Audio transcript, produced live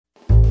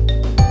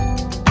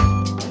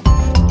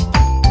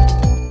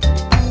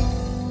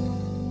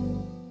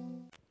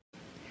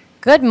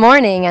Good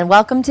morning and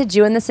welcome to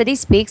Jew in the City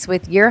Speaks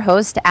with your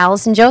host,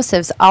 Allison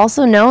Josephs,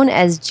 also known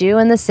as Jew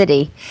in the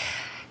City.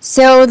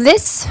 So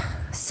this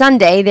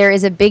Sunday, there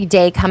is a big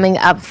day coming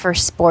up for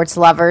sports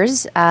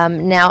lovers.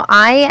 Now,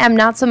 I am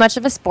not so much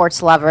of a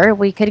sports lover.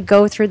 We could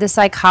go through the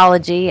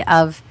psychology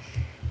of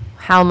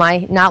how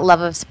my not love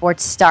of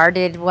sports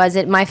started. Was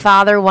it my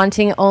father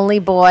wanting only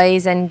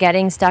boys and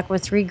getting stuck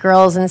with three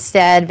girls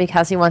instead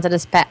because he wanted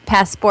to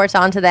pass sports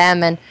on to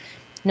them, and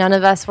none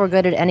of us were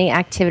good at any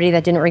activity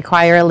that didn't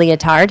require a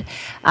leotard?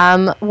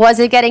 Was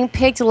it getting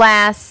picked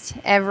last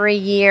every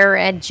year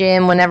at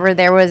gym whenever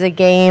there was a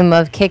game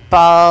of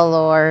kickball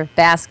or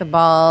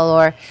basketball?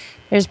 Or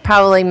there's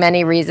probably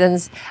many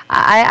reasons.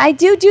 I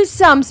do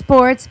some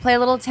sports, play a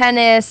little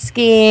tennis,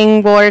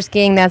 skiing, water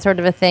skiing, that sort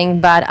of a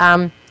thing, but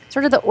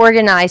sort of the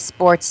organized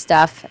sports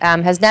stuff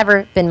has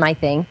never been my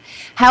thing.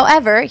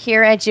 However,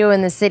 here at Jew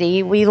in the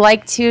City, we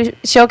like to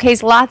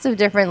showcase lots of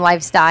different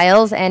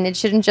lifestyles, and it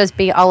shouldn't just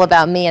be all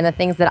about me and the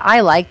things that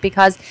I like,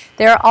 because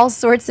there are all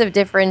sorts of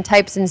different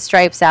types and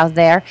stripes out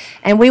there,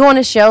 and we want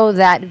to show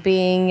that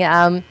being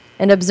an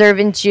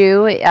observant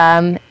Jew,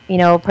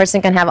 a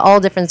person can have all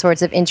different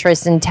sorts of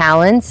interests and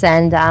talents,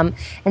 and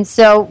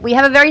so we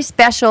have a very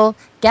special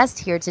guest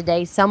here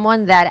today,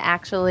 someone that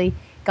actually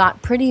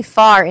got pretty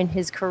far in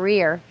his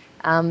career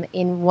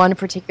in one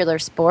particular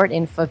sport,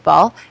 in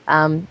football,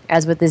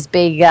 as with this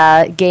big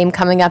game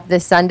coming up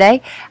this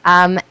Sunday.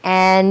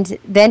 And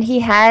then he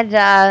had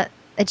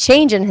a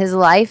change in his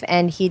life,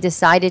 and he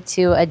decided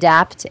to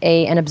adapt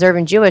an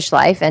observant Jewish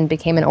life and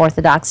became an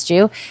Orthodox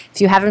Jew.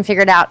 If you haven't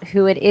figured out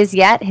who it is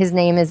yet, his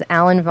name is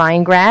Alan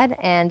Veingrad,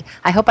 and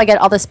I hope I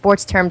get all the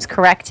sports terms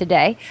correct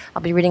today.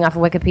 I'll be reading off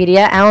of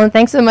Wikipedia. Alan,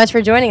 thanks so much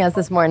for joining us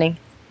this morning.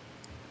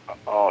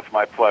 Oh, it's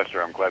my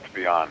pleasure. I'm glad to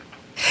be on.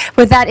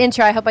 With that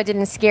intro, I hope I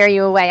didn't scare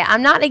you away.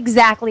 I'm not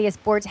exactly a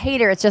sports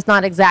hater. It's just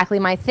not exactly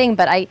my thing,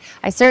 but I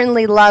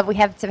certainly love, we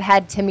have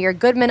had Tamir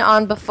Goodman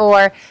on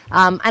before.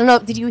 I don't know,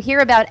 did you hear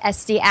about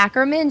Esti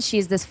Ackerman?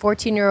 She's this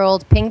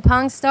 14-year-old ping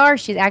pong star.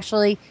 She's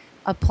actually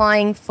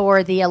applying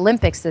for the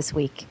Olympics this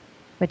week,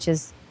 which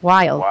is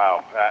wild.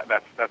 Wow,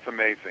 that's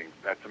amazing.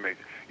 That's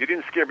amazing. You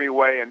didn't scare me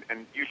away,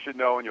 and you should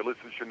know, and your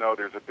listeners should know,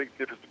 there's a big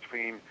difference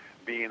between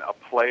being a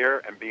player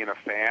and being a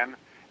fan.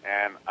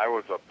 And I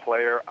was a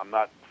player. I'm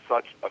not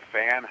such a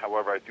fan.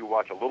 However, I do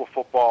watch a little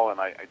football, and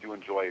I do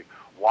enjoy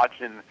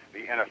watching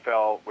the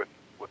NFL with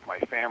my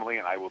family,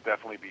 and I will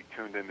definitely be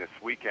tuned in this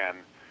weekend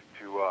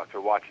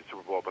to watch the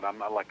Super Bowl, but I'm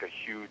not like a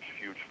huge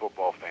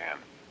football fan.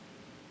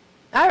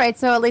 All right,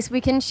 so at least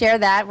we can share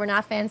that. We're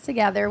not fans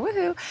together.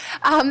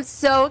 Woohoo.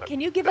 So can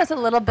you give us a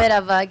little bit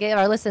of give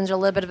our listeners a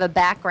little bit of a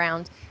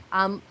background?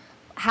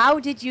 How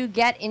did you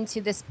get into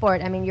this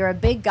sport? I mean, you're a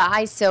big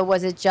guy, so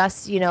was it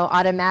just,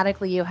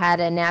 automatically you had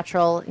a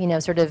natural,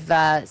 sort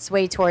of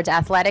sway towards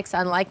athletics,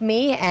 unlike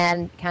me,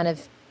 and kind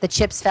of the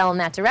chips fell in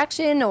that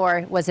direction,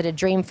 or was it a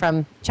dream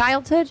from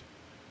childhood?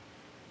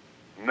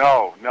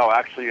 No,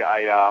 actually,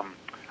 I'm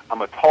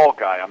a tall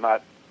guy.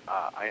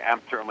 I am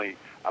certainly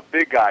a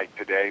big guy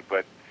today,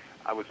 but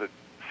I was a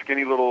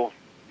skinny little,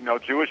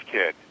 Jewish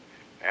kid,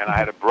 and I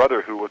had a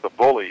brother who was a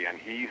bully, and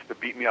he used to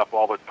beat me up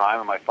all the time,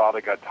 and my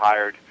father got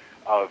tired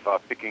of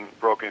picking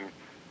broken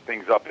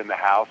things up in the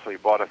house, so he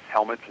bought us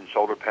helmets and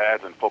shoulder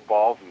pads and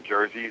footballs and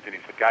jerseys, and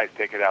he said, guys,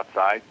 take it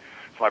outside.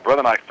 So my brother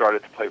and I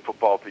started to play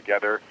football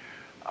together,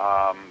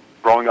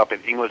 growing up in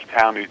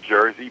Englishtown, New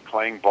Jersey,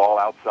 playing ball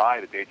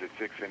outside at the age of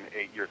 6 and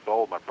 8 years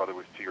old. My brother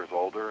was 2 years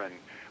older, and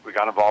we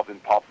got involved in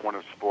Pop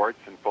Warner sports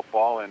and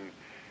football, and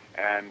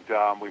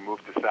we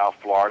moved to South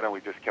Florida, and we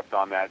just kept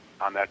on that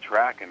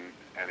track, and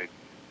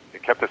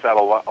it kept us out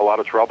of a lot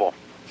of trouble.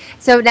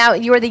 So now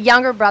you were the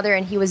younger brother,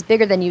 and he was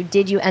bigger than you.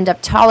 Did you end up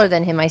taller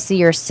than him? I see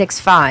you're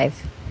 6'5".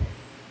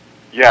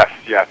 Yes.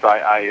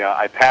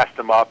 I passed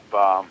him up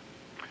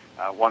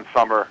one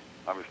summer.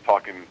 I was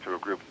talking to a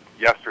group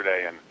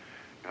yesterday, and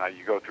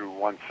you go through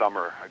one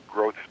summer, a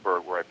growth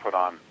spurt where I put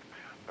on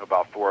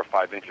about 4 or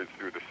 5 inches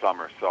through the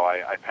summer. So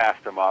I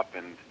passed him up,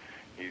 and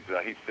he's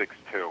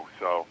 6'2".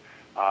 So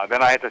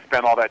then I had to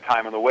spend all that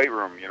time in the weight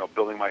room,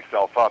 building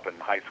myself up. In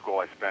high school,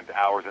 I spent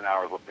hours and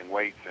hours lifting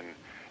weights, and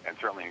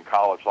certainly in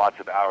college, lots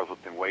of hours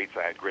lifting weights.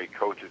 I had great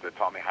coaches that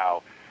taught me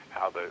how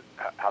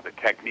the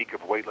technique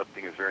of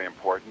weightlifting is very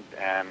important,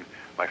 and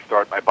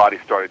my body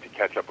started to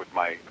catch up with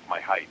my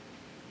height.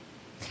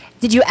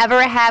 Did you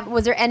ever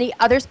was there any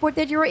other sport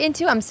that you were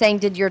into? I'm saying,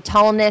 did your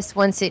tallness,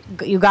 once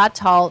you got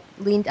tall,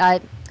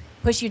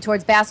 push you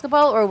towards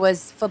basketball, or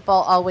was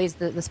football always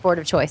the sport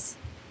of choice?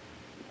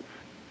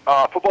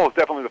 Football was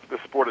definitely the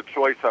sport of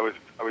choice. I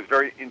was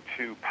very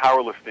into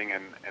powerlifting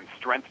and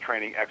strength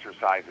training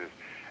exercises.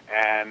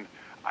 And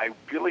I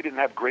really didn't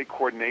have great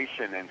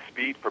coordination and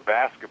speed for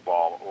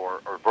basketball or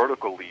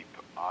vertical leap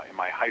in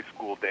my high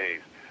school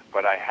days,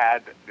 but I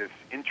had this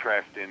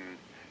interest in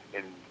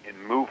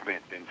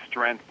movement and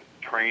strength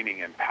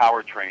training and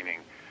power training,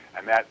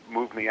 and that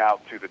moved me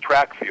out to the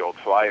track field.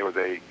 So I was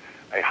a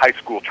high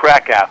school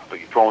track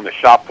athlete, throwing the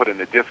shot put and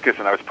the discus,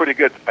 and I was pretty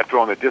good at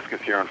throwing the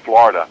discus here in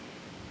Florida.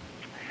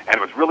 And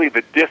it was really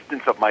the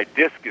distance of my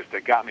discus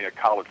that got me a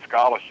college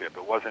scholarship.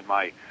 It wasn't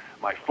my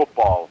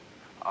football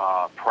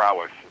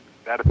prowess.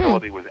 That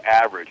ability was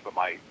average, but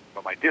my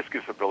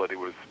discus ability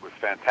was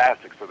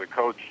fantastic. So the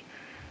coach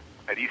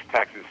at East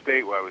Texas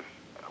State, where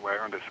I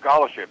earned a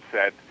scholarship,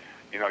 said,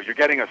 you're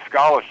getting a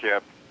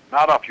scholarship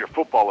not off your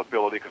football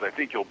ability, because I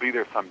think you'll be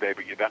there someday,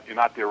 but you're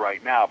not there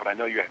right now. But I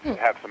know you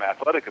have some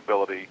athletic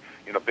ability,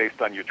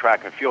 based on your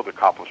track and field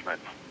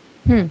accomplishments.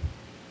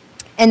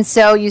 And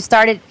so you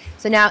started.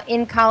 So now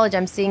in college,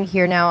 I'm seeing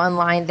here now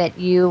online that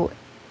you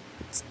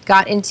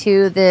got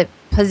into the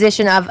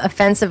position of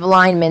offensive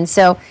lineman.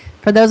 So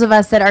for those of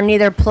us that are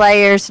neither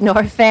players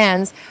nor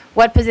fans,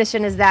 what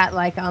position is that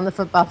like on the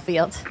football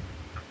field?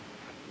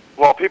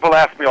 Well, people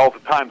ask me all the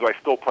time, do I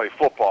still play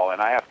football?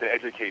 And I have to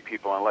educate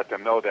people and let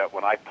them know that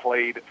when I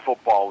played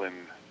football in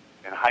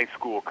high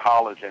school,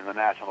 college, and the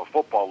National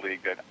Football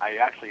League, that I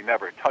actually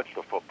never touched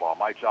a football.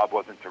 My job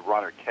wasn't to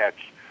run or catch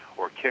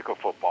or kick a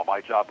football.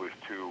 My job was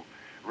to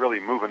really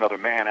move another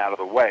man out of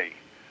the way,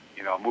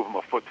 move him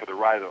a foot to the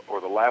right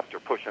or the left, or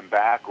push him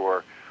back,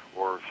 or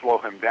slow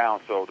him down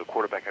so the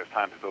quarterback has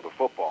time to throw the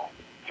football.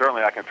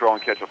 Certainly I can throw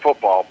and catch a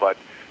football, but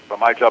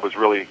my job is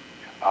really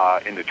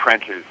in the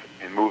trenches,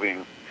 in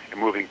moving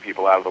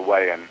people out of the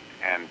way. And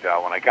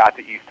when I got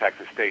to East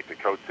Texas State, the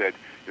coach said,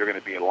 you're going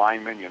to be a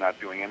lineman. You're not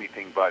doing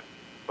anything but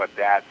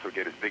that, so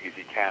get as big as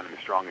you can and as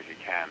strong as you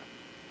can.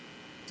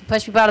 To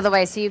push people out of the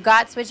way. So you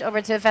got switched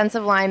over to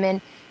offensive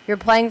lineman. You're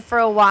playing for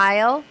a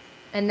while,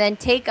 and then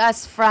take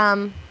us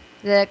from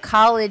the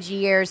college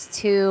years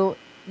to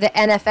the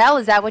NFL.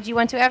 Is that what you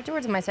went to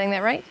afterwards? Am I saying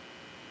that right?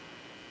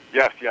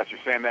 Yes, you're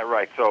saying that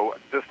right. So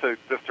just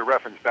to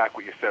reference back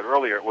what you said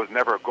earlier, it was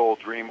never a goal,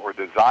 dream, or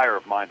desire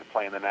of mine to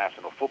play in the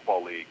National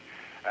Football League.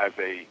 As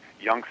a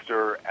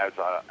youngster, as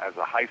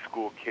a high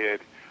school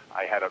kid,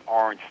 I had an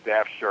orange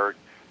staff shirt.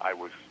 I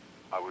was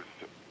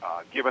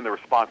given the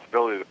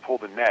responsibility to pull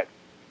the net,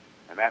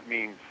 and that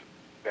means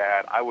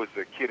that I was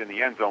the kid in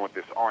the end zone with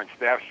this orange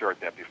staff shirt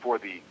that before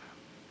the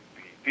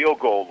field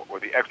goal or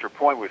the extra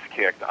point was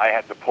kicked, I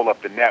had to pull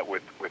up the net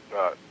with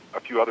a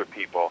few other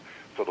people,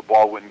 so the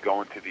ball wouldn't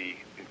go into the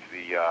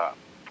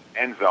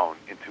end zone,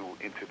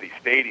 into the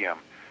stadium,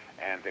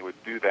 and they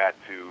would do that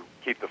to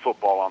keep the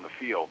football on the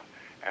field.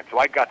 And so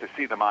I got to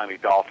see the Miami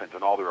Dolphins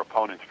and all their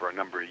opponents for a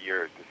number of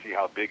years to see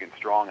how big and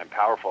strong and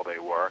powerful they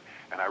were,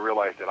 and I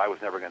realized that I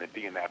was never going to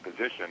be in that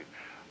position.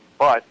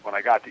 But when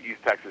I got to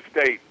East Texas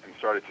State and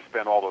started to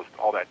spend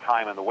all that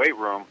time in the weight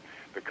room,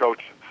 the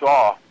coach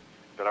saw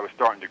that I was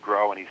starting to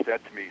grow, and he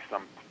said to me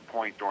some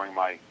point during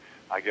my,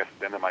 I guess,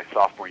 end of my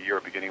sophomore year,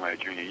 beginning of my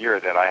junior year,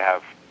 that I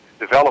have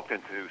developed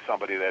into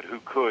somebody who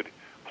could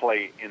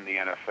play in the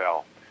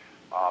NFL.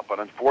 But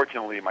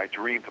unfortunately, my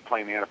dream to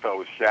play in the NFL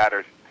was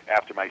shattered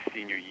after my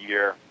senior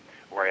year,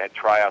 where I had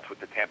tryouts with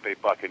the Tampa Bay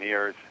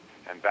Buccaneers,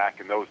 and back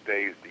in those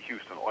days, the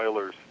Houston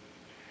Oilers.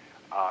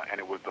 And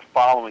it was the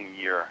following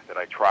year that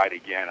I tried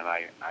again, and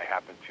I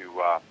happened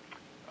to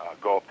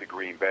go up to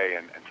Green Bay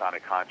and sign a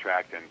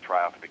contract and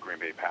try out for the Green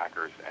Bay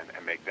Packers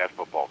and make that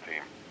football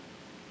team.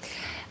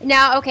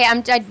 Now, okay,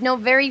 I know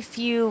very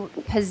few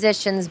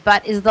positions,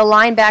 but is the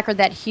linebacker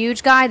that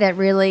huge guy, that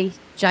really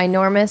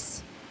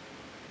ginormous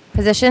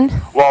position?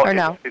 Well, or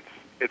no? It's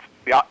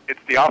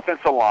the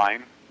offensive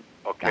line.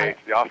 Okay,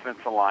 it's the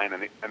offensive line,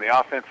 and the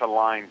offensive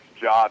line's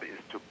job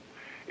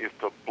is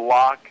to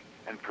block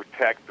and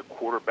protect the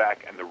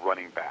quarterback and the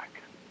running back.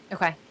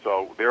 Okay.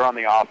 So they're on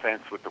the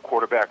offense with the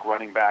quarterback,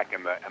 running back,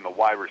 and the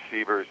wide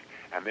receivers,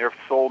 and their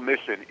sole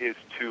mission is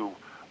to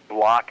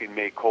block and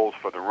make holes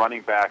for the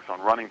running backs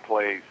on running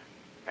plays,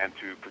 and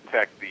to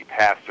protect the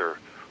passer,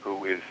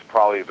 who is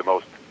probably the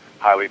most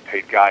highly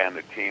paid guy on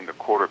the team, the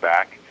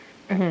quarterback,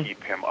 and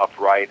keep him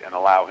upright and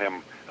allow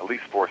him at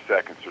least 4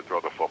 seconds to throw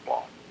the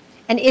football.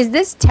 And is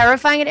this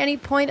terrifying at any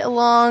point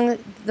along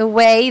the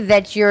way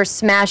that you're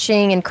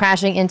smashing and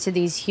crashing into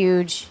these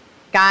huge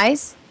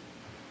guys?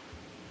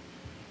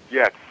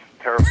 Yeah, it's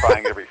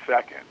terrifying every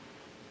second.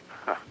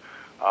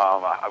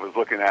 I was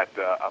looking at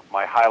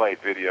my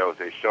highlight videos.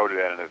 They showed it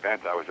at an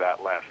event I was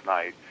at last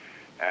night,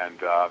 and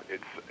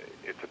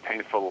it's a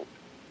painful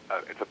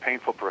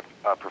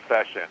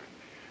profession.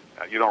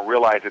 You don't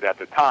realize it at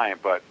the time,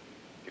 but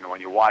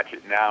when you watch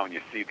it now and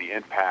you see the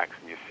impacts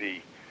and you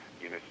see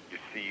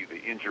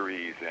the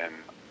injuries, and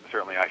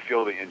certainly I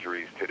feel the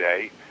injuries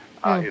today.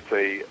 It's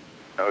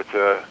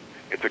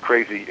a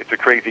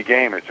crazy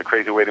game. It's a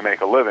crazy way to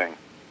make a living.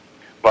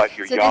 But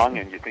you're young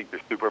and you think you're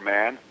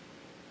Superman.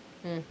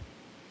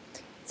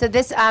 So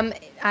this, I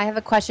have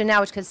a question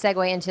now, which could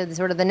segue into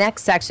the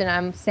next section.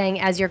 I'm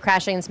saying, as you're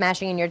crashing and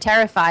smashing and you're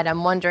terrified,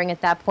 I'm wondering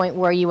at that point,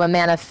 were you a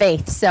man of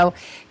faith? So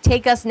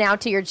take us now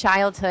to your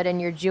childhood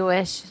and your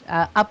Jewish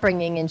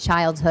upbringing in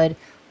childhood.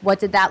 What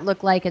did that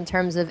look like in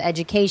terms of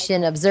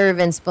education,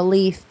 observance,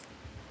 belief?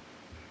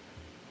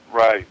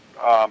 Right.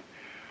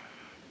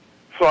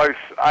 So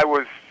I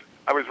was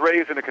I was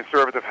raised in a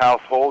conservative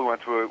household.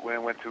 We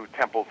went to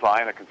Temple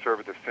Zion, a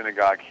conservative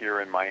synagogue here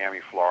in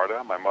Miami,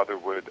 Florida. My mother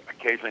would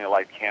occasionally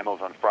light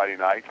candles on Friday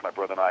nights. My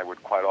brother and I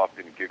would quite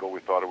often giggle. We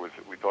thought it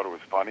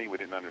was funny. We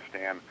didn't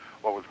understand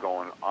what was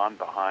going on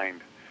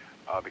behind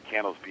the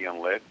candles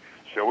being lit.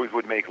 She always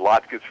would make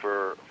latkes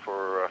for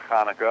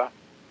Hanukkah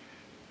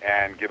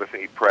and give us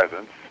 8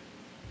 presents.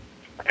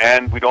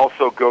 And we'd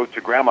also go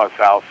to Grandma's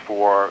house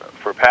for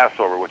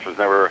Passover, which was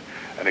never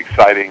an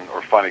exciting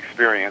or fun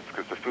experience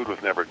because the food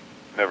was never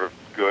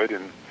good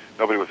and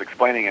nobody was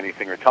explaining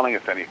anything or telling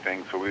us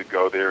anything, so we'd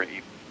go there and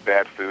eat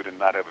bad food and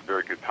not have a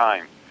very good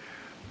time.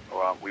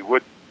 We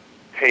would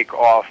take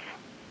off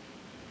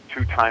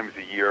 2 times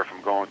a year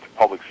from going to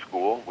public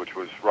school, which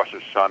was Rosh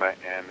Hashanah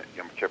and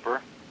Yom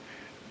Kippur.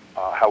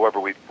 However,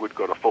 we would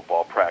go to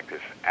football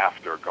practice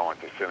after going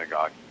to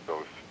synagogue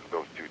those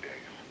 2 days.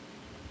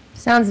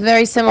 Sounds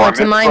very similar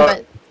to mine,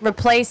 but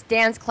replaced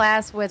dance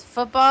class with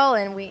football,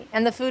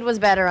 and the food was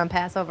better on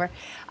Passover.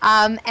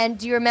 And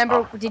do you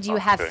remember? Did you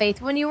have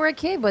faith when you were a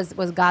kid? Was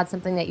God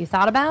something that you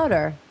thought about,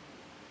 or?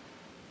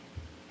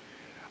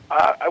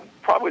 I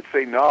probably would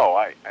say no.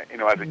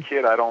 As a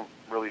kid, I don't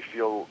really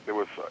feel there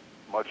was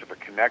much of a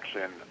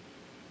connection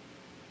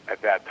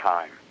at that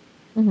time.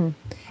 Mm-hmm.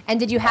 And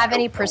did you have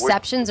any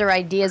perceptions or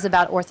ideas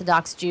about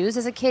Orthodox Jews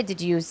as a kid?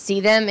 Did you see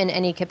them in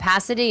any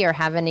capacity or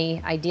have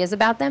any ideas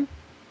about them?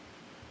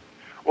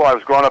 Well, I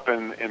was growing up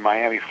in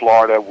Miami,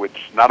 Florida,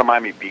 not in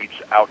Miami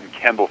Beach, out in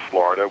Kendall,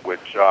 Florida,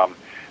 which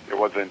there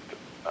wasn't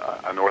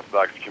an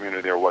Orthodox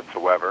community there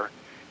whatsoever.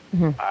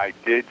 Mm-hmm. I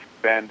did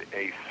spend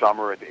a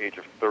summer at the age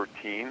of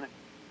 13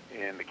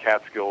 in the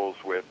Catskills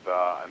with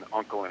an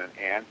uncle and an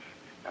aunt,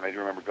 and I do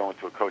remember going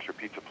to a kosher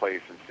pizza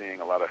place and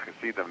seeing a lot of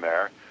Hasidim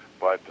there,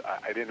 but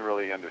I didn't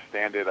really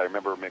understand it. I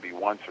remember maybe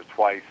once or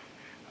twice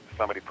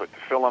somebody put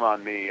tefillin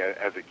on me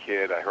as a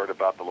kid. I heard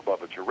about the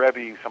Lubavitcher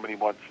Rebbe. Somebody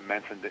once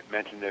mentioned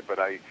it, but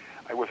I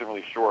wasn't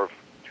really sure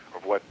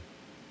of what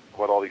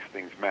all these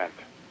things meant.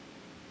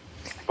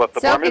 But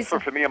the bar mitzvah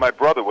for me and my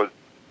brother was...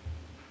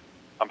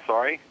 I'm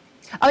sorry?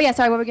 Oh, yeah,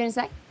 sorry, what were you going to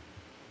say?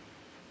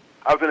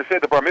 I was going to say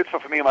the bar mitzvah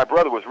for me and my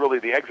brother was really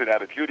the exit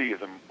out of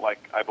Judaism,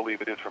 like I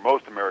believe it is for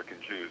most American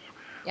Jews,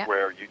 yep.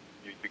 Where you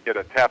get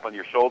a tap on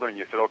your shoulder and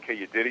you said, okay,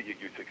 you did it, you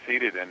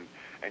succeeded,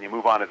 and you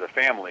move on as a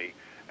family.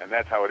 And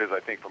that's how it is,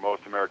 I think, for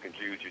most American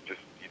Jews. You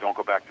don't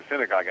go back to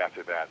synagogue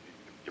after that.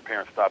 Your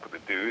parents stop with the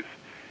dues,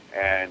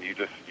 and you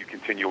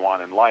continue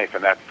on in life,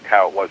 and that's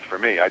how it was for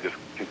me. I just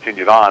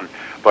continued on.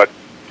 But,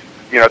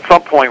 at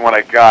some point when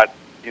I got,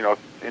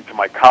 into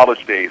my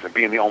college days and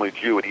being the only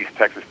Jew at East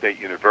Texas State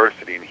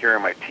University and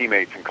hearing my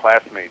teammates and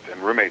classmates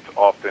and roommates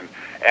often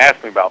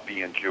ask me about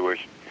being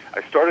Jewish,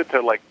 I started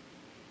to,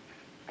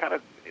 kind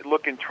of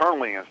look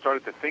internally and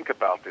started to think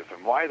about this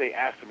and why they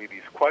asked me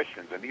these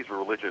questions. And these were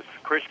religious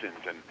Christians,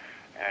 and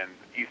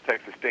East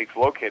Texas State's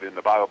located in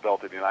the Bible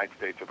Belt of the United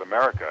States of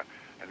America,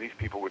 and these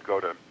people would go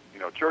to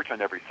church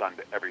on every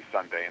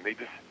Sunday, and they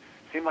just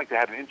seemed like they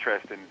had an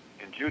interest in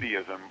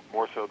Judaism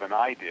more so than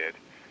I did,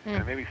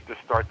 and maybe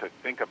just start to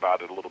think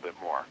about it a little bit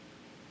more.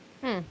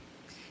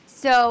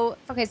 So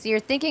you're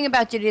thinking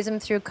about Judaism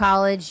through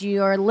college.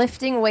 You're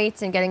lifting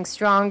weights and getting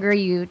stronger.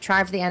 You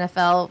try for the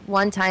NFL.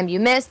 One time you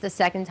miss, the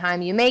second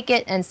time you make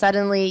it, and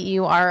suddenly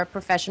you are a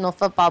professional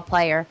football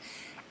player.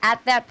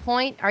 At that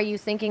point, are you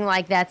thinking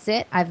like, that's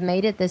it, I've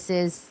made it, this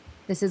is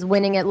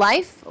winning at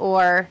life,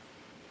 or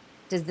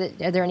are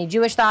there any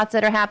Jewish thoughts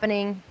that are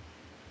happening?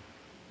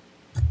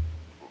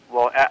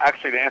 Well,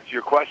 actually, to answer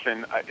your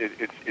question,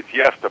 it's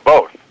yes to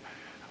both.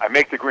 I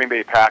make the Green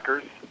Bay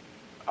Packers,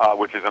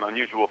 which is an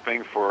unusual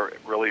thing for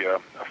really a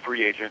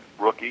free agent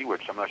rookie,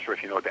 which I'm not sure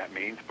if you know what that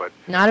means, but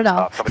not at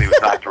all. Somebody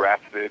who's not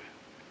drafted.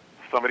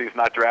 Somebody who's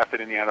not drafted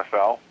in the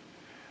NFL.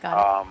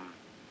 Got it.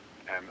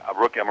 And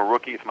I'm a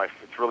rookie.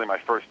 It's really my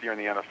first year in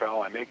the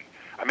NFL.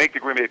 I make the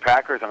Green Bay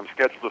Packers, and I'm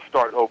scheduled to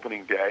start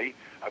opening day.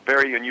 A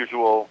very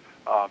unusual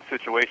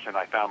situation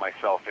I found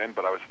myself in,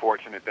 but I was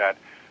fortunate that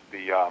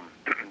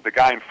the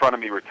guy in front of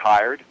me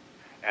retired,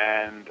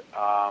 and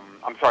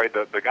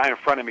the guy in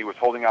front of me was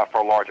holding out for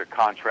a larger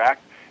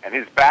contract, and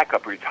his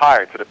backup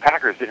retired. So the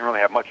Packers didn't really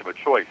have much of a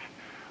choice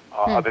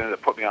other than to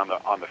put me on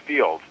the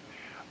field.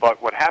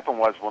 But what happened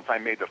was, once I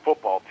made the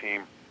football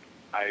team,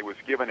 I was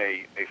given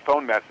a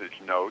phone message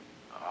note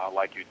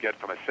like you'd get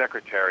from a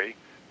secretary,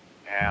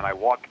 and I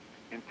walked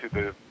into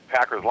the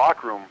Packers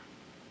locker room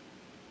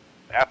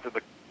after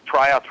the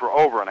tryouts were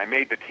over, and I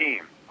made the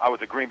team. I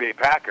was a Green Bay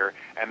Packer,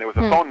 and there was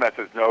a phone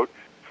message note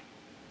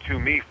to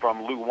me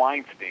from Lou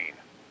Weinstein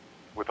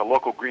with a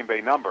local Green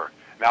Bay number.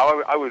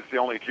 Now, I was the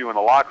only Jew in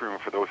the locker room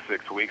for those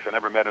 6 weeks. I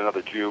never met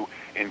another Jew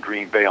in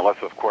Green Bay,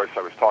 unless, of course,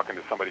 I was talking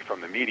to somebody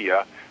from the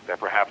media that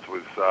perhaps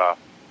was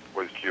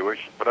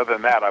Jewish. But other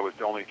than that, I was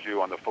the only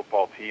Jew on the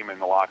football team in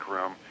the locker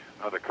room.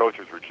 None of the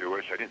coaches were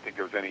Jewish. I didn't think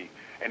there was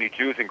any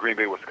Jews in Green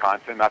Bay,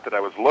 Wisconsin. Not that I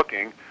was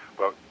looking,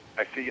 but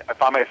I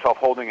found myself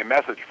holding a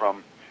message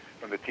from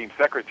the team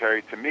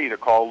secretary to me to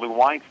call Lou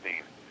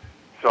Weinstein.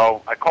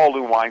 So I called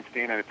Lou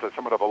Weinstein, and it's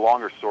somewhat of a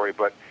longer story,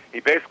 but he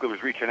basically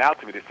was reaching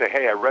out to me to say,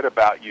 hey, I read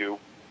about you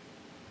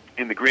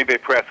in the Green Bay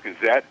Press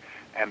Gazette,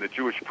 and the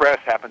Jewish press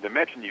happened to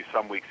mention you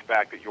some weeks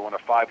back that you're one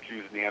of 5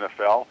 Jews in the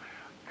NFL.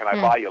 Can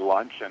I buy you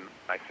lunch? And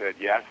I said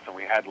yes, and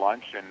we had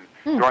lunch. And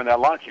during that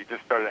lunch, he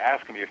just started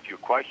asking me a few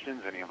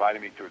questions, and he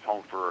invited me to his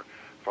home for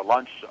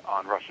lunch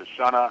on Rosh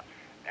Hashanah.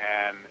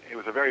 And it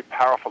was a very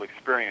powerful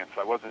experience.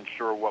 I wasn't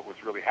sure what was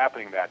really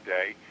happening that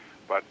day,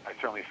 but I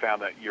certainly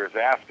found that years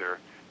after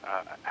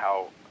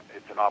how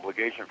it's an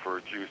obligation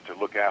for Jews to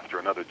look after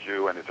another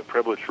Jew, and it's a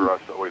privilege for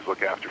us to always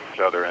look after each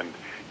other. And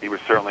he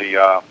was certainly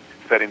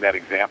setting that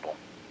example.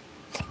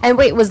 And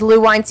wait, was Lou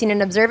Weinstein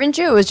an observant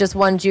Jew, or was just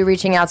one Jew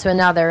reaching out to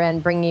another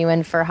and bringing you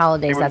in for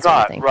holidays, that sort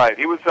of thing? Right.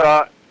 He was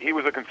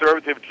a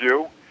conservative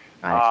Jew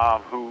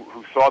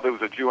who saw there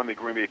was a Jew in the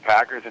Green Bay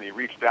Packers, and he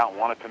reached out and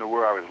wanted to know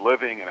where I was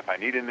living and if I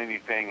needed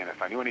anything and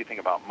if I knew anything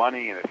about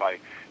money and if I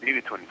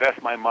needed to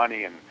invest my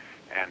money and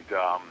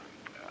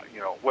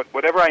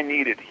whatever I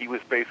needed. He was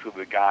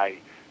basically the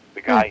guy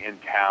in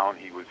town.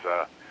 He was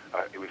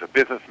a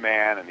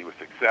businessman, and he was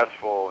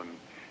successful,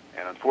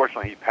 and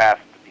unfortunately he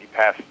passed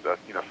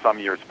some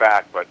years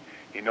back, but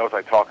he knows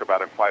I talk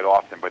about him quite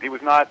often. But he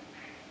was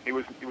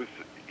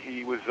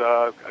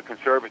a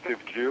conservative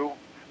Jew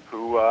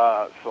who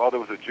saw there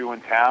was a Jew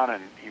in town,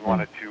 and he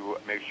wanted to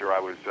make sure I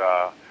was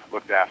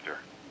looked after.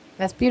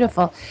 That's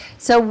beautiful.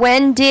 So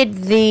when did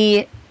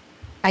the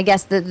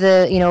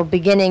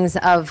beginnings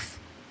of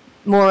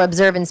more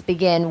observance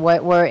begin?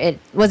 Did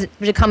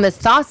it come with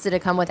thoughts? Did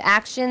it come with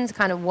actions?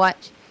 Kind of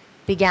what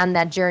began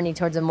that journey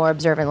towards a more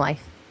observant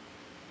life?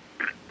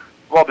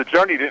 Well, the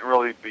journey didn't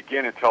really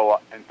begin until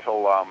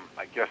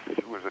I guess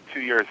it was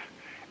 2 years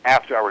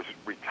after I was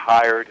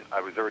retired.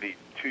 I was already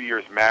 2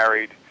 years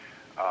married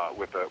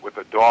with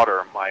a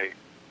daughter. My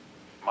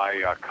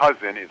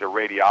cousin is a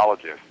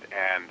radiologist,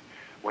 and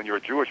when you're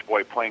a Jewish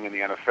boy playing in the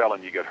NFL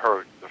and you get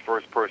hurt, the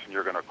first person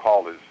you're going to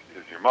call is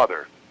your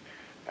mother,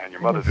 and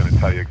your mother's going to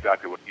tell you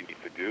exactly what you need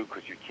to do,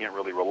 because you can't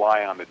really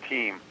rely on the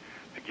team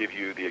to give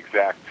you the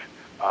exact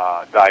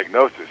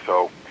diagnosis.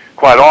 So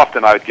quite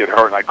often I'd get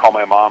hurt and I'd call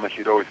my mom, and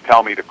she'd always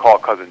tell me to call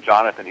cousin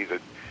Jonathan. He's a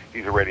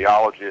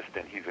radiologist,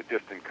 and he's a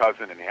distant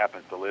cousin, and he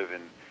happens to live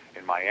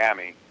in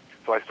Miami.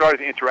 So I started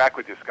to interact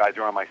with this guy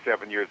during my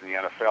 7 years in the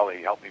NFL.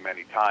 He helped me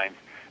many times.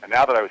 And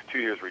now that I was 2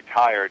 years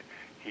retired,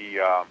 he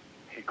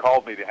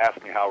called me to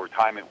ask me how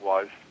retirement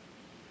was.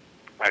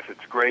 I said,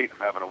 it's great. I'm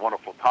having a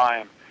wonderful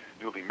time.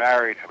 Newly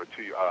married, have an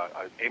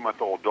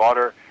 8-month-old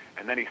daughter.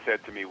 And then he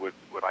said to me, would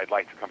I'd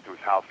like to come to his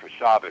house for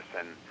Shabbos?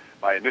 And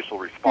my initial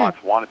response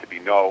wanted to be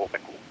no.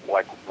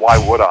 Like why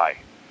would I?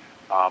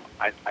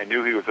 I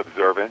knew he was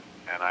observant,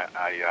 and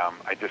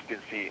I just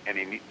didn't see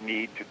any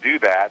need to do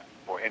that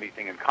or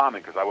anything in common,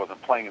 because I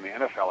wasn't playing in the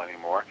NFL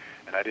anymore,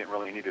 and I didn't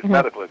really need his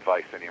medical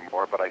advice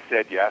anymore. But I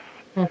said yes.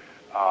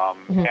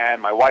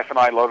 And my wife and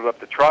I loaded up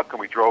the truck, and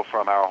we drove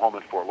from our home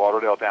in Fort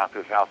Lauderdale down to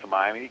his house in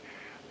Miami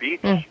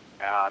Beach.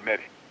 Met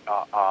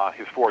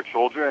his 4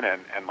 children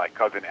and my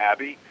cousin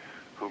Abby,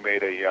 who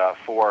made a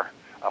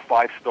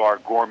 5-star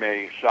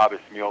gourmet Shabbos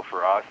meal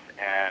for us.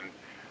 And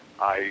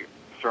I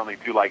certainly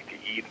do like to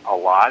eat a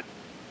lot,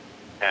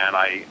 and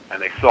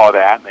they saw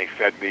that, and they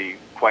fed me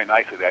quite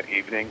nicely that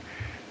evening.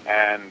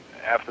 And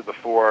after the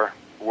 4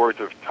 words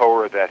of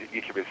Torah that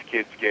each of his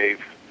kids gave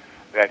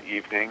that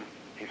evening,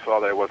 he saw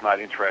that I was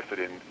not interested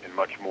in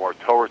much more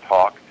Torah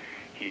talk.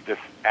 He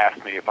just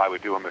asked me if I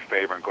would do him a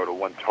favor and go to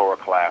one Torah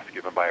class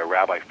given by a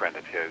rabbi friend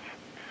of his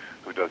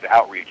who does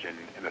outreach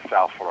in the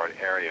South Florida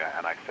area,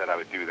 and I said I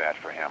would do that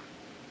for him.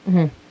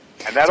 And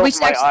that opened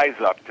my eyes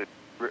up to,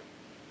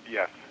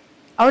 yes.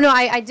 Oh, no,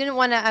 I didn't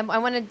want to, I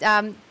want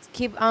to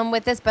keep on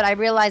with this, but I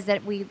realized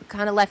that we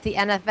kind of left the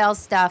NFL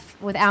stuff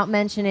without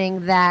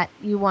mentioning that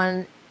you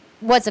won,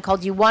 what's it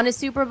called? You won a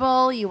Super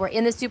Bowl, you were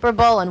in the Super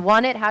Bowl and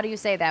won it. How do you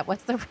say that?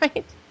 What's the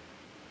right?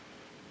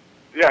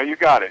 Yeah, you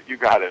got it.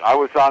 I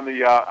was on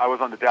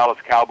the Dallas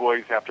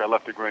Cowboys after I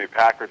left the Green Bay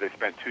Packers. I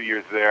spent 2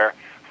 years there.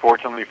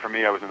 Fortunately for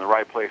me, I was in the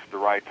right place at the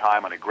right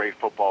time on a great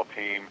football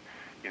team,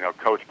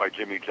 coached by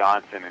Jimmy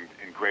Johnson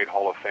and great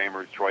Hall of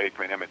Famers, Troy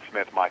Aikman, Emmitt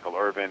Smith, Michael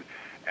Irvin,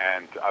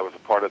 and I was a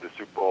part of the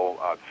Super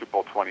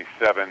Bowl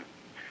 27 in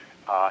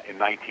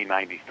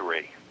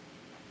 1993.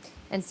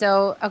 And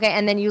so, okay,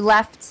 and then you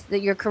left,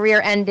 your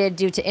career ended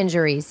due to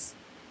injuries.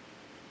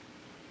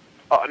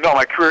 No,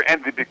 my career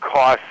ended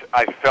because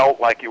I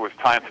felt like it was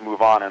time to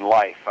move on in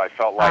life. I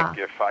felt like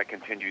if I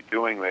continued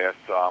doing this,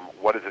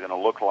 what is it going to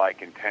look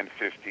like in 10,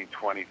 15,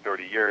 20,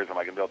 30 years? Am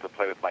I going to be able to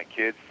play with my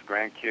kids,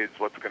 grandkids?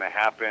 What's going to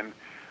happen?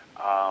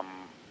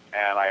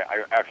 And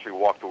I actually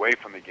walked away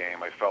from the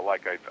game. I felt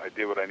like I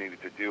did what I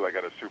needed to do. I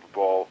got a Super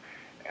Bowl,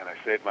 and I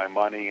saved my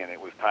money, and it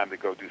was time to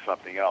go do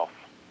something else.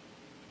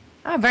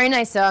 Oh, very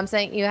nice. So I'm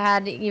saying you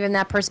had even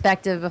that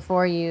perspective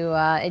before you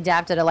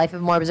adapted a life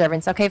of more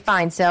observance. Okay,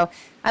 fine. So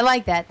I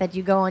like that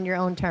you go on your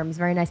own terms.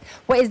 Very nice.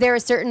 Is there a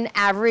certain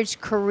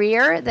average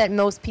career that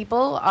most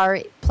people are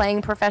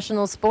playing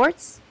professional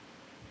sports?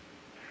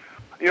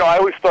 I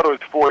always thought it was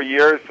 4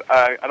 years.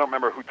 I don't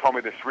remember who told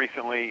me this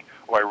recently,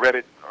 or I read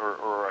it,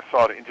 or I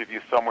saw an interview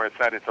somewhere that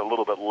said it's a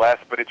little bit less,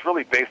 but it's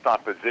really based on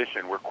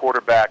position. Where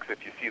quarterbacks,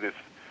 if you see this,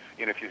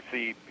 if you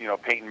see,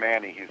 Peyton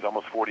Manning, he's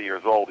almost 40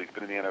 years old. He's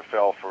been in the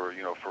NFL for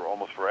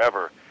almost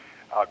forever.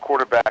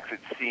 Quarterbacks, it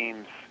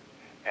seems,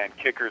 and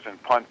kickers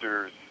and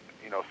punters,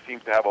 seem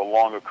to have a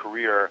longer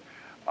career.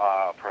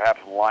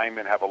 Perhaps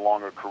linemen have a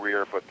longer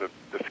career, but the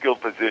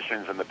skilled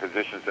positions and the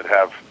positions that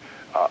have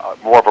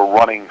more of a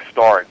running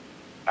start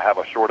have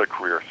a shorter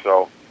career.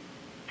 So,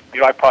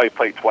 I probably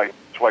play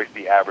twice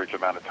the average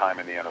amount of time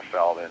in the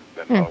NFL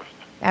than most.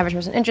 Average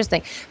person.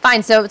 Interesting.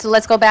 Fine. So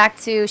let's go back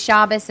to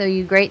Shabbos. So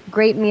you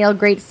great meal,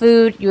 great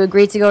food. You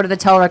agreed to go to the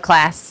Torah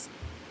class.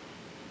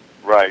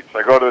 Right. So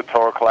I go to the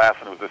Torah class,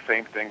 and it was the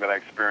same thing that I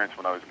experienced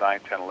when I was 9,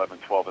 10, 11,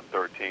 12, and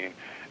 13. It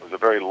was a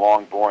very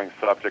long, boring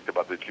subject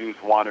about the Jews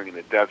wandering in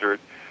the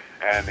desert.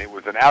 And it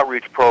was an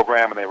outreach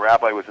program, and the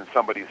rabbi was in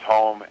somebody's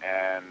home,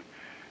 and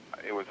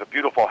it was a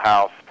beautiful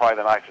house, probably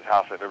the nicest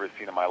house I've ever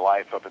seen in my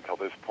life up until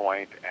this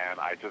point. And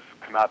I just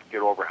could not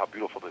get over how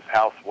beautiful this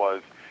house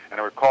was. And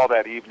I recall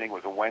that evening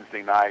was a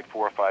Wednesday night,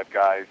 4 or 5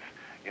 guys,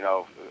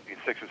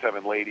 6 or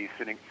 7 ladies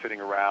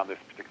sitting around this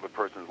particular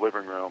person's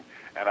living room,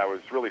 and I was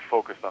really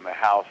focused on the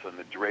house and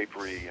the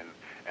drapery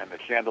and the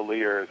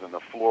chandeliers and the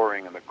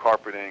flooring and the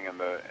carpeting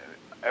and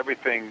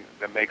everything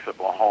that makes up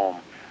a home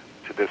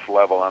to this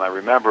level. And I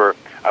remember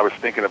I was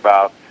thinking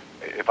about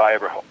if I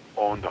ever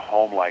owned a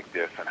home like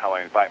this and how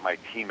I invite my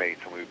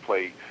teammates and we would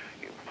play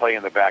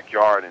in the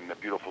backyard in the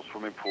beautiful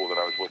swimming pool that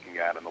I was looking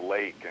at and the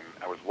lake, and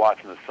I was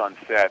watching the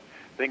sunset,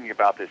 thinking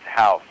about this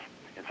house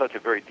in such a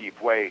very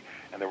deep way.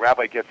 And the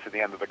rabbi gets to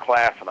the end of the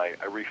class, and I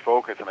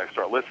refocus, and I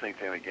start listening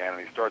to him again,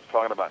 and he starts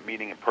talking about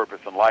meaning and purpose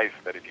in life,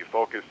 that if you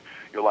focus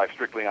your life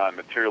strictly on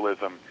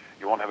materialism,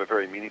 you won't have a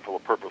very meaningful or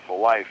purposeful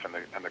life,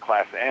 and the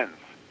class ends.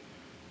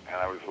 And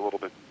I was a little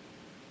bit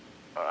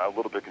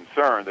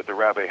concerned that the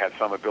rabbi had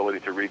some ability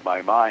to read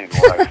my mind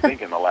what I was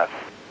thinking the last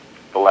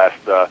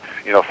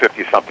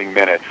 50-something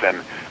minutes.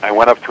 And I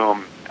went up to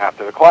him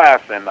after the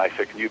class, and I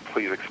said, "Can you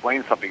please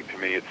explain something to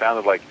me? It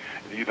sounded like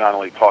you not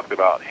only talked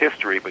about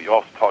history, but you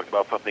also talked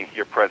about something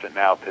here, present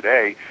now,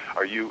 today.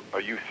 Are you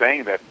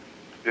saying that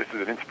this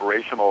is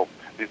inspirational?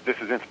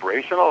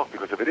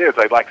 Because if it is,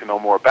 I'd like to know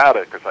more about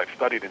it, because I've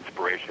studied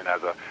inspiration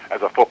as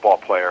a football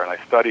player, and I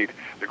studied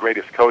the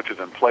greatest coaches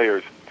and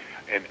players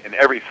in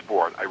every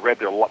sport. I read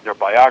their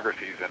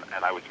biographies,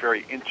 and I was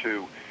very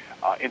into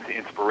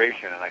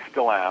inspiration, and I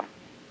still am.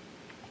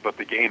 But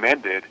the game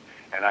ended,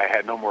 and I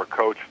had no more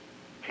coach,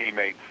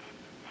 teammates,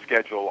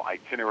 schedule,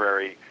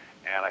 itinerary,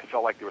 and I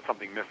felt like there was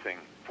something missing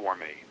for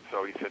me."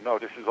 So he said, "No,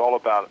 this is all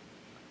about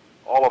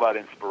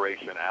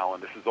inspiration,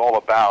 Alan. This is all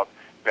about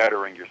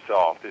bettering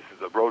yourself. This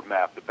is a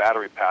roadmap, the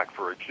battery pack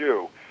for a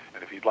Jew.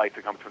 And if you'd like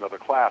to come to another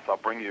class, I'll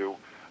bring you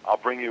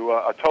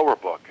a Torah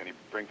book." And he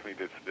brings me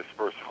this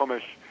first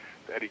Chumash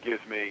that he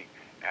gives me,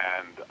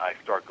 and I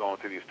start going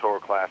to these Torah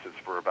classes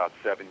for about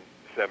 7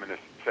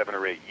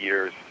 or 8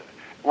 years,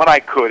 when I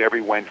could,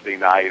 every Wednesday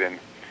night, and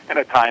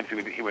at times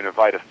he would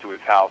invite us to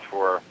his house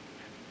for,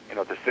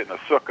 to sit in a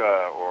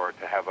sukkah or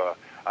to have a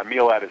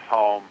meal at his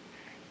home.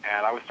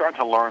 And I was starting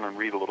to learn and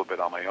read a little bit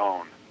on my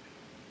own.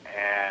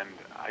 And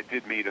I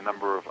did meet a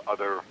number of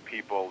other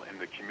people in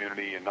the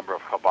community, a number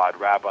of Chabad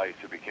rabbis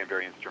who became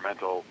very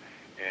instrumental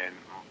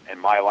in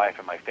my life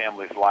and my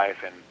family's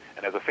life. And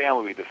as a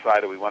family, we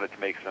decided we wanted to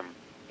make some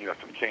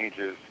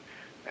changes.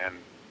 And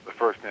the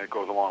first thing that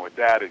goes along with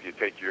that is you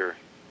take your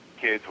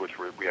kids,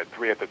 we had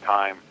 3 at the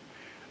time.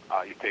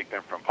 You take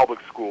them from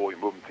public school, you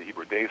move them to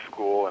Hebrew day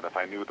school, and if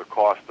I knew the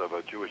cost of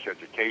a Jewish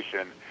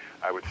education,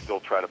 I would still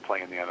try to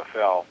play in the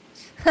NFL.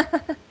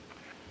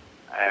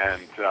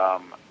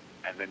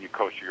 And then you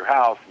coach your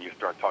house, and you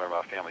start talking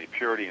about family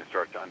purity, and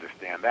start to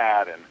understand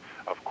that. And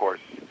of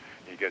course,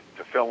 you get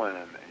to tefillin,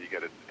 and you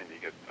get a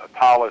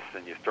tallis,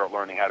 and you start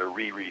learning how to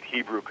reread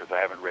Hebrew, because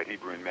I haven't read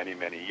Hebrew in many,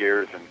 many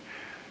years.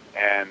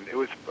 And it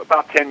was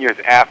about 10 years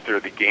after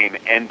the game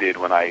ended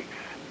when I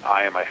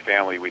and my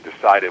family, we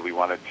decided we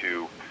wanted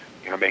to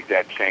make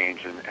that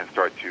change and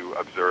start to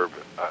observe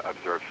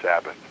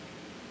Sabbath.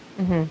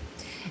 Mm-hmm.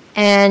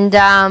 And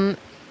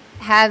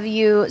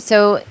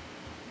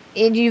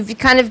you've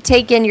kind of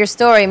taken your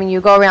story. I mean, you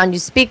go around, you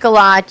speak a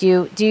lot.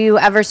 Do you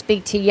ever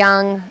speak to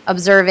young,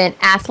 observant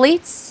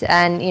athletes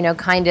and,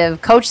 kind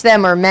of coach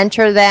them or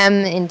mentor them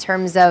in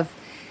terms of,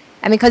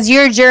 because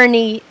your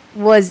journey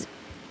was,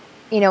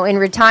 in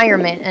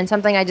retirement, and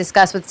something I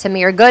discussed with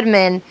Tamir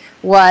Goodman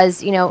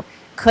was,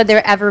 could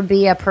there ever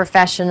be a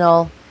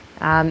professional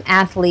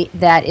athlete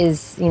that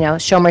is,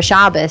 Shomer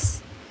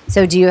Shabbos?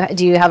 So do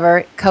you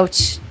ever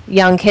coach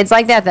young kids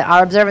like that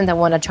are observant that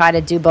want to try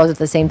to do both at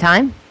the same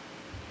time?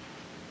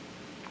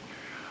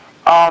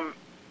 I'm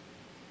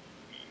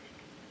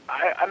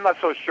not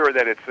so sure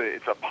that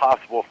it's a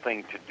possible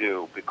thing to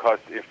do, because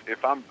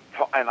if I'm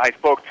and I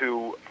spoke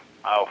to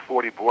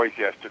 40 boys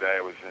yesterday.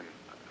 I was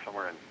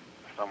somewhere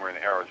in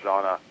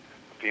Arizona,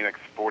 Phoenix,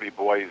 40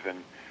 boys,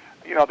 and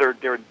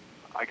they're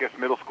I guess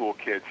middle school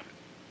kids,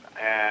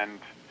 and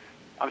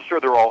I'm sure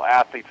they're all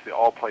athletes. They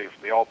all play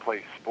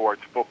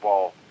sports,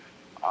 football,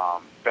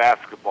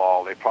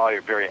 basketball. They probably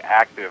are very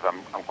active.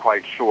 I'm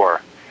quite sure.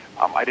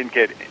 I didn't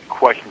get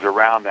questions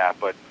around that,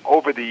 but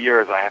over the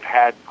years I have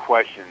had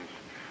questions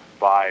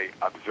by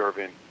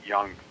observant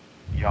young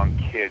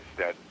kids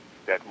that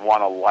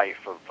want a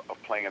life of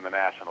playing in the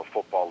National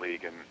Football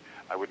League, and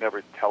I would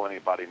never tell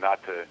anybody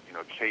not to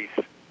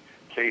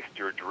chase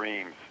your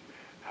dreams.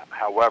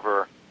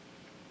 However,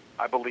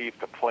 I believe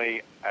to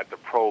play at the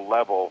pro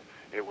level,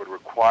 it would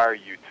require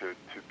you to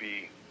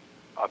be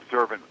an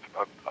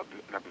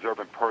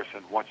observant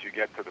person once you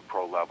get to the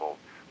pro level.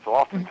 So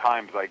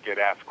oftentimes I get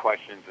asked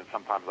questions, and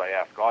sometimes I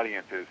ask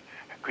audiences,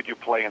 could you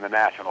play in the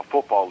National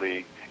Football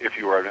League if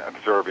you were an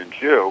observant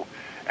Jew?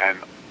 And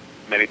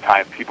many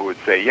times people would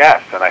say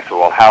yes. And I said,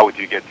 well, how would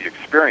you get the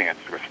experience?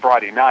 Because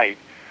Friday night,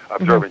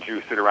 observant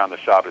Jews sit around the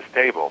Shabbos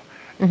table.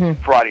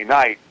 Friday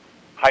night,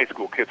 high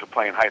school kids are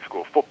playing high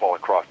school football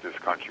across this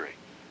country.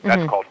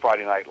 That's called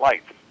Friday Night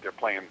Lights. They're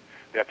playing.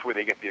 That's where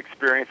they get the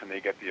experience and they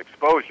get the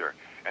exposure.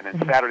 And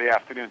then Saturday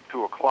afternoon,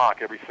 2 o'clock,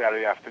 every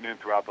Saturday afternoon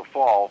throughout the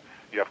fall,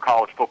 you have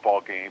college football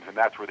games, and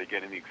that's where they're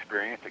getting the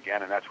experience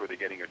again, and that's where they're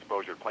getting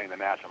exposure to playing the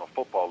National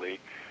Football League.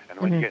 And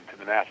when you get into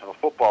the National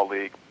Football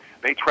League,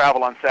 they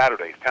travel on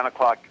Saturdays, 10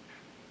 o'clock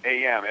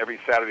a.m. every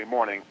Saturday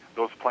morning.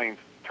 Those planes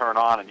turn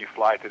on, and you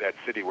fly to that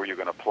city where you're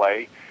going to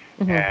play.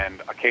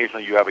 And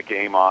occasionally you have a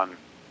game on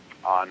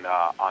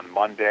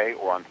Monday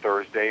or on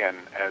Thursday. And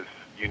as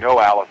you know,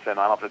 Allison,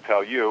 I don't have to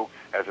tell you,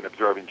 as an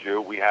observant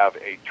Jew, we have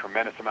a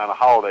tremendous amount of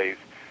holidays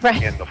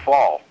in the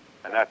fall.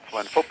 And that's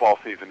when football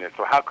season is.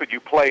 So how could you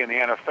play in the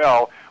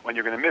NFL when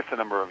you're going to miss a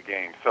number of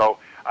games? So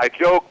I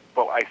joke,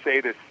 but I say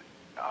this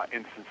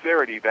in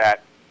sincerity,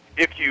 that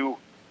if you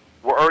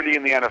were already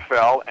in the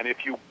NFL and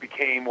if you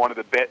became one of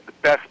the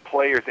best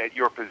players at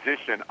your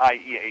position,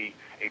 i.e.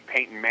 a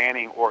Peyton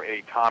Manning or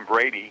a Tom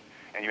Brady,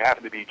 and you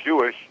happen to be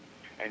Jewish,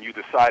 and you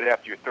decided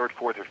after your third,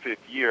 fourth, or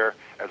fifth year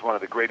as one of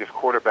the greatest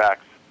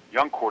quarterbacks,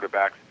 young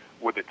quarterbacks,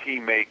 would the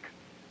team make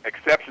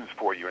exceptions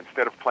for you?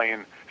 Instead of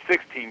playing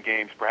 16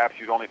 games, perhaps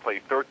you'd only play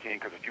 13,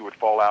 because if you would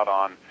fall out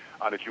on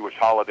a Jewish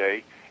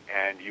holiday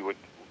and you would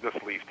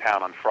just leave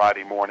town on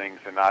Friday mornings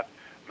and not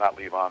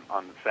leave on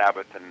the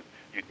Sabbath, and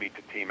you'd meet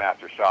the team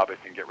after Shabbos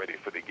and get ready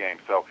for the game.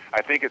 So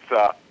I think it's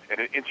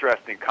an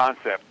interesting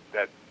concept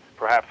that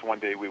perhaps one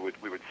day we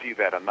would see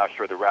that. I'm not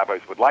sure the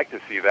rabbis would like to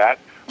see that,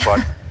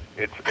 but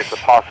it's a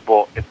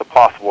possible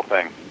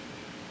thing.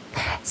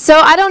 So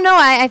I don't know.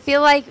 I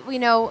feel like we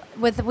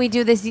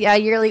do this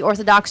yearly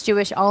Orthodox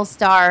Jewish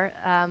All-Star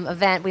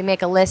event. We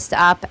make a list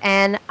up,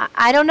 and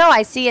I don't know.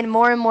 I see in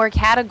more and more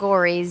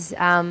categories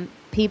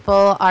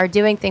people are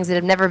doing things that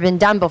have never been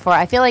done before.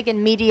 I feel like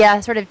in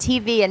media, sort of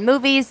TV and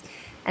movies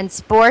and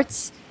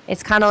sports,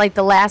 it's kind of like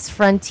the last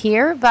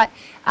frontier. But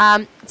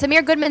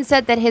Tamir Goodman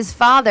said that his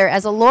father,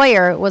 as a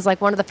lawyer, was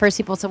like one of the first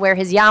people to wear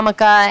his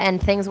yarmulke,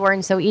 and things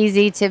weren't so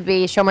easy to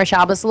be Shomer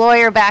Shabbos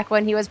lawyer back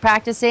when he was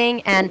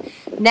practicing. And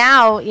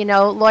now,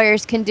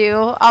 lawyers can do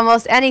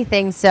almost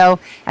anything. So,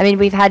 I mean,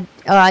 we've had,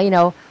 we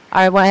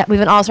have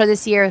an all-star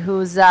this year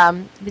who's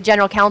the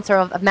general counsel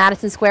of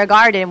Madison Square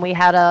Garden. We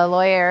had a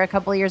lawyer a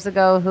couple of years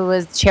ago who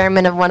was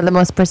chairman of one of the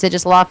most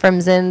prestigious law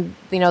firms in,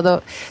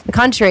 the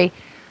country.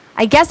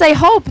 I guess I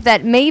hope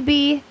that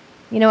maybe,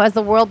 as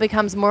the world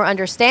becomes more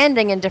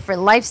understanding and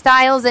different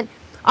lifestyles. And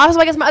also,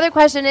 I guess my other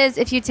question is,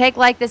 if you take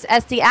like this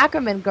Esti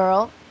Ackerman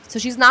girl, so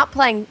she's not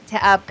playing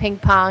ping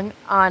pong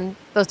on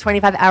those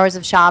 25 hours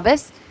of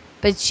Shabbos,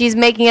 but she's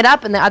making it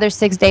up in the other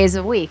 6 days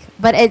a week.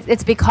 But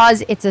it's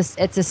because it's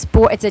a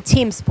sport, it's a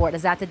team sport.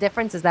 Is that the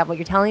difference? Is that what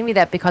you're telling me?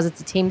 That because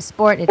it's a team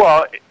sport?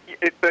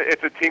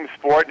 It's a team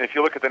sport, and if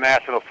you look at the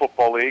National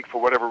Football League,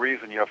 for whatever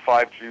reason, you have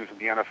 5 Jews in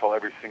the NFL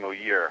every single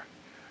year.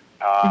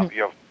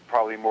 You have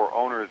probably more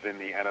owners in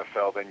the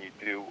NFL than you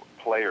do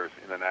players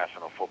in the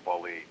National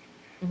Football League.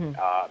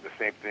 The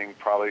same thing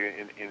probably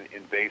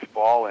in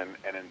baseball and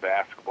in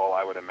basketball,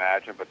 I would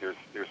imagine. But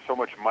there's so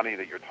much money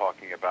that you're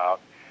talking about,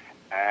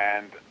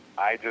 and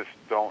I just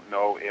don't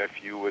know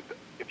if you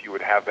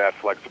would have that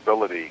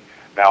flexibility.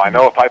 Now, I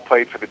know if I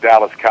played for the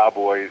Dallas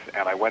Cowboys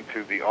and I went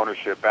to the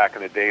ownership back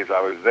in the days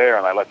I was there,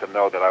 and I let them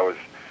know that I was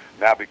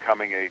now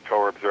becoming a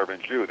Torah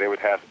observant Jew, they would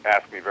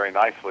ask me very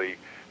nicely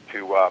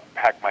to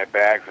pack my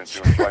bags and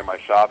to enjoy my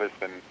Shabbos,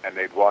 and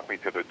they'd walk me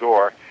to the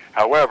door.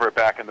 However,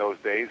 back in those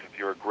days, if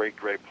you're a great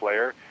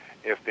player,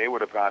 if they would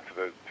have gone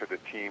to the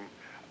team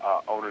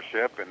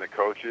ownership and the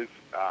coaches,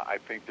 I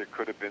think there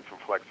could have been some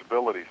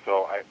flexibility.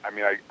 So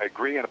I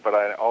agree, but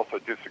I also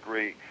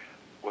disagree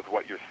with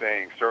what you're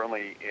saying.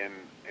 Certainly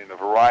in a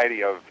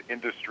variety of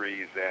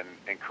industries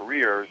and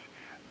careers,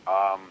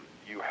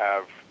 you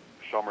have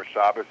Shomer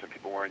Shabbos and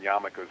people wearing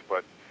yarmulkes,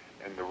 but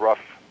in the rough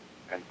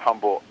and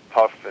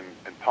tough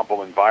and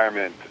tumble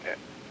environment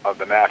of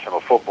the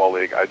National Football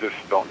League, I just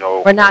don't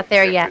know. We're not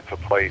there yet. It's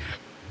a place.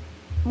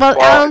 Well,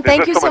 Alan,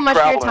 thank you so much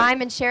for your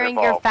time and sharing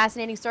involved. Your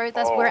fascinating story with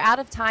us. We're out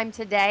of time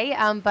today,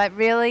 but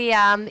really,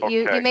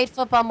 you made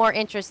football more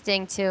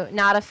interesting to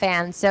not a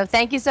fan. So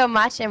thank you so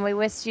much, and we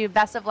wish you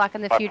best of luck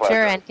in the future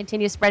pleasure. And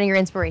continue spreading your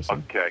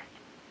inspiration. Okay,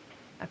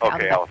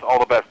 Alice. All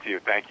the best to you.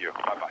 Thank you.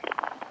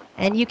 Bye-bye.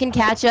 And you can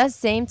catch us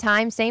same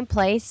time, same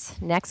place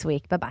next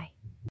week. Bye-bye.